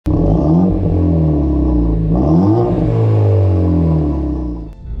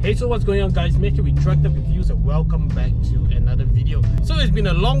what's going on, guys? Make it with Tractor Reviews and welcome back to another video. So it's been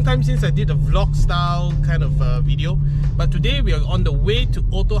a long time since I did a vlog style kind of video, but today we are on the way to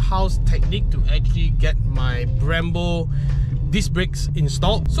Auto House Technique to actually get my Brembo disc brakes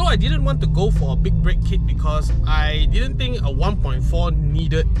installed. So I didn't want to go for a big brake kit because I didn't think a 1.4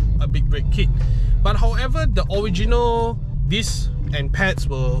 needed a big brake kit. But however, the original discs and pads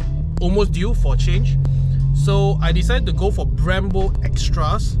were almost due for change. So I decided to go for Brembo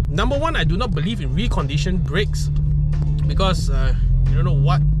Xtras. Number one, I do not believe in reconditioned brakes because you don't know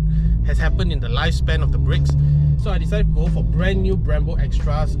what has happened in the lifespan of the brakes. So I decided to go for brand new Brembo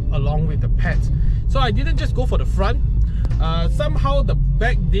Xtras along with the pads. So I didn't just go for the front. Somehow the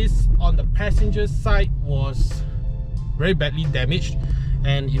back disc on the passenger side was very badly damaged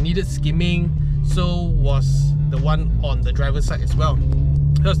and it needed skimming. So was the one on the driver's side as well.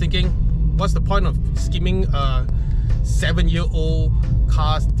 I was thinking, what's the point of skimming a 7-year-old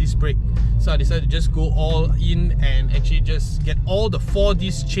car's disc brake? So I decided to just go all in and actually just get all the 4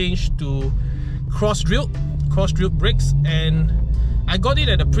 discs changed to cross-drilled brakes, and I got it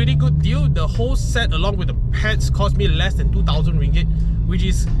at a pretty good deal. The whole set along with the pads cost me less than 2,000 ringgit, which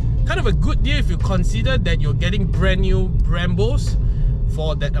is kind of a good deal if you consider that you're getting brand new Brembos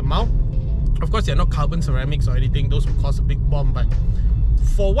for that amount. Of course, they're not carbon ceramics or anything, those will cost a big bomb, but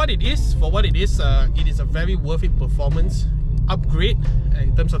for what it is, it is a very worth it performance upgrade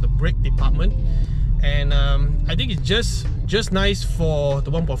in terms of the brake department. And I think it's just nice for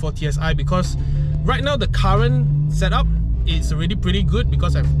the 1.4 TSI because right now the current setup is already pretty good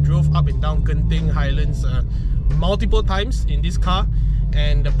because I've drove up and down Genting Highlands multiple times in this car,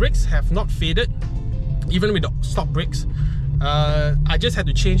 and the brakes have not faded even with the stock brakes. I just had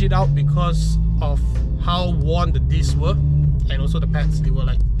to change it out because of how worn the discs were, and also the pads, they were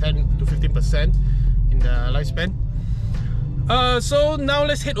like 10 to 15% in the lifespan. So now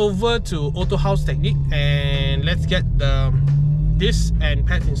let's head over to Auto House Technique and let's get the discs and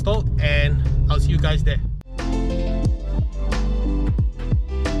pads installed, and I'll see you guys there.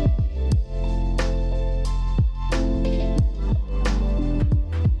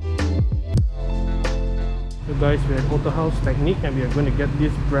 So guys, we're at Auto House Technique and we are going to get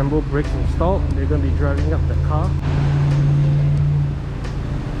these Brembo brakes installed. They're going to be driving up the car.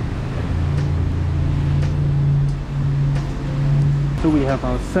 So we have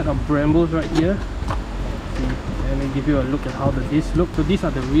our set of Brembos right here. See, let me give you a look at how the discs look. So these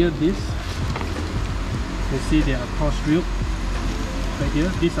are the rear discs. You see they are cross-drilled right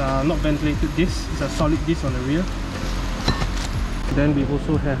here. These are not ventilated discs. These are solid discs on the rear. Then we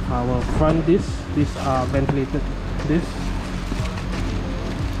also have our front discs. These are ventilated discs.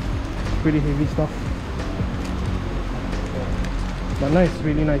 Pretty heavy stuff, but nice,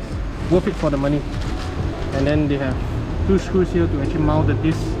 really nice, worth it for the money. And then they have 2 screws here to actually mount the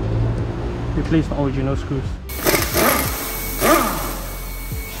disc, replace the original screws.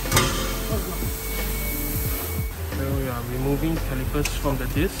 So we are removing calipers from the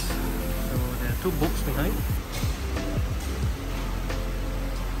disc. So there are 2 bolts behind.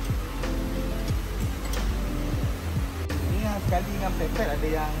 Sekali dengan brake pad ada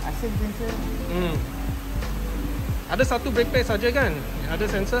yang asing sensor. Ada satu brake pad saja kan? Ada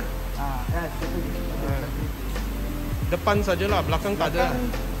sensor? Ya, depan sajalah, belakang tak ada.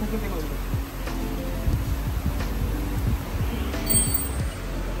 Mungkin tengok dulu.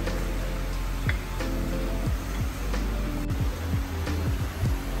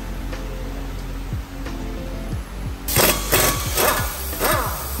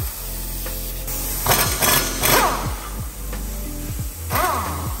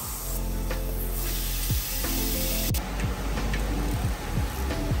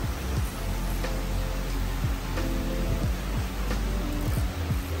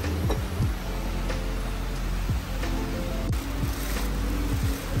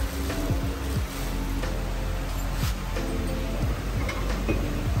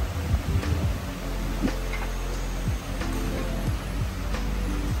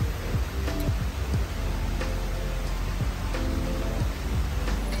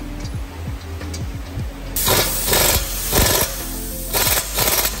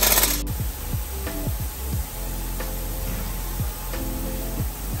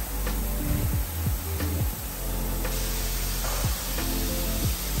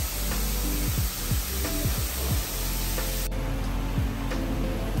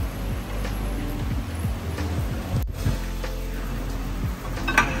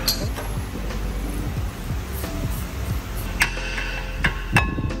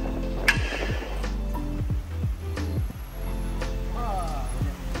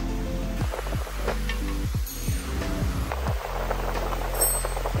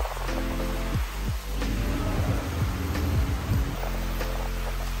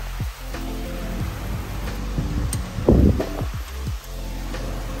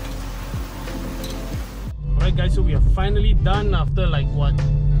 Alright guys, so we are finally done after like what,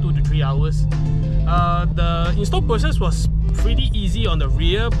 2 to 3 hours. The install process was pretty easy on the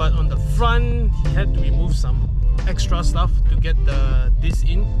rear, but on the front he had to remove some extra stuff to get this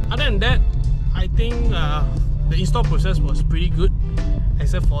in. Other than that, I think the install process was pretty good,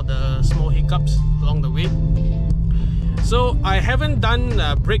 except for the small hiccups along the way. So I haven't done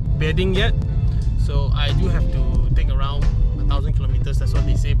brake bedding yet, so I do have to take around 1,000 kilometers, that's what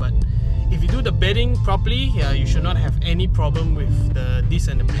they say. But if you do the bedding properly, you should not have any problem with the discs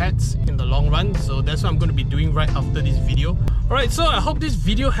and the pads in the long run. So that's what I'm going to be doing right after this video. Alright, so I hope this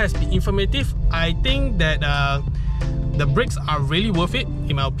video has been informative. I think that the brakes are really worth it,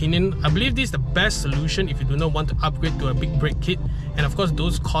 in my opinion. I believe this is the best solution if you do not want to upgrade to a big brake kit. And of course,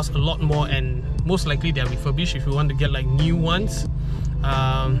 those cost a lot more, and most likely they are refurbished. If you want to get like new ones,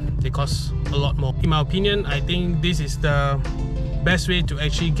 they cost a lot more. In my opinion, I think this is the best way to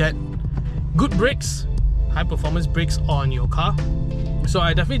actually get good brakes, high performance brakes on your car. So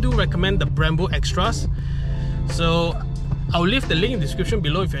I definitely do recommend the Brembo Xtras. So I'll leave the link in the description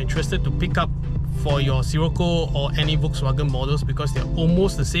below if you're interested to pick up for your Scirocco or any Volkswagen models, because they're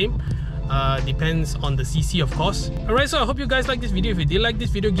almost the same. Depends on the CC, of course. Alright, so I hope you guys like this video. If you did like this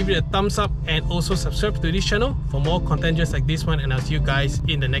video, give it a thumbs up and also subscribe to this channel for more content just like this one, and I'll see you guys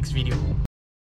in the next video.